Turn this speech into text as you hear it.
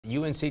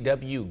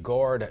UNCW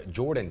guard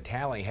Jordon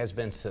Talley has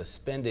been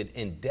suspended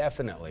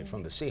indefinitely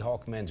from the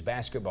Seahawk men's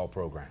basketball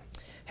program.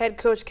 Head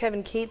coach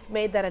Kevin Keats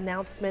made that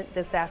announcement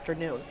this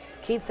afternoon.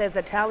 Keats says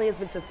that Talley has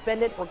been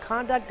suspended for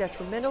conduct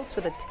detrimental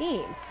to the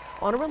team.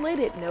 On a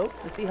related note,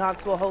 the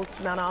Seahawks will host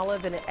Mount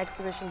Olive in an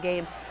exhibition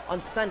game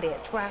on Sunday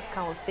at Trask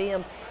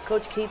Coliseum.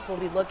 Coach Keats will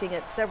be looking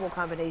at several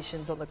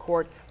combinations on the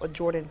court with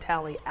Jordon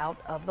Talley out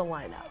of the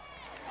lineup.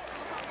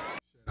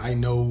 I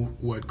know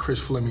what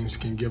Chris Flemings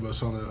can give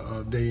us on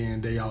a day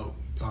in, day out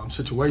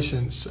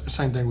situation.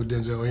 Same thing with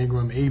Denzel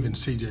Ingram, even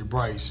C.J.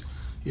 Bryce.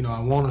 You know, I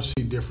want to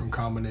see different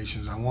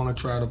combinations. I want to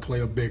try to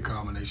play a big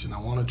combination. I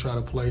want to try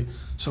to play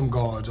some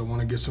guards. I want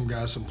to get some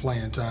guys some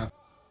playing time.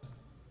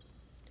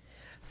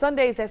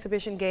 Sunday's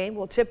exhibition game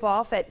will tip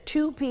off at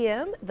 2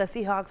 p.m. The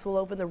Seahawks will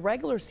open the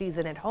regular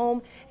season at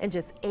home in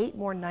just 8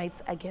 more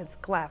nights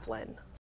against Claflin.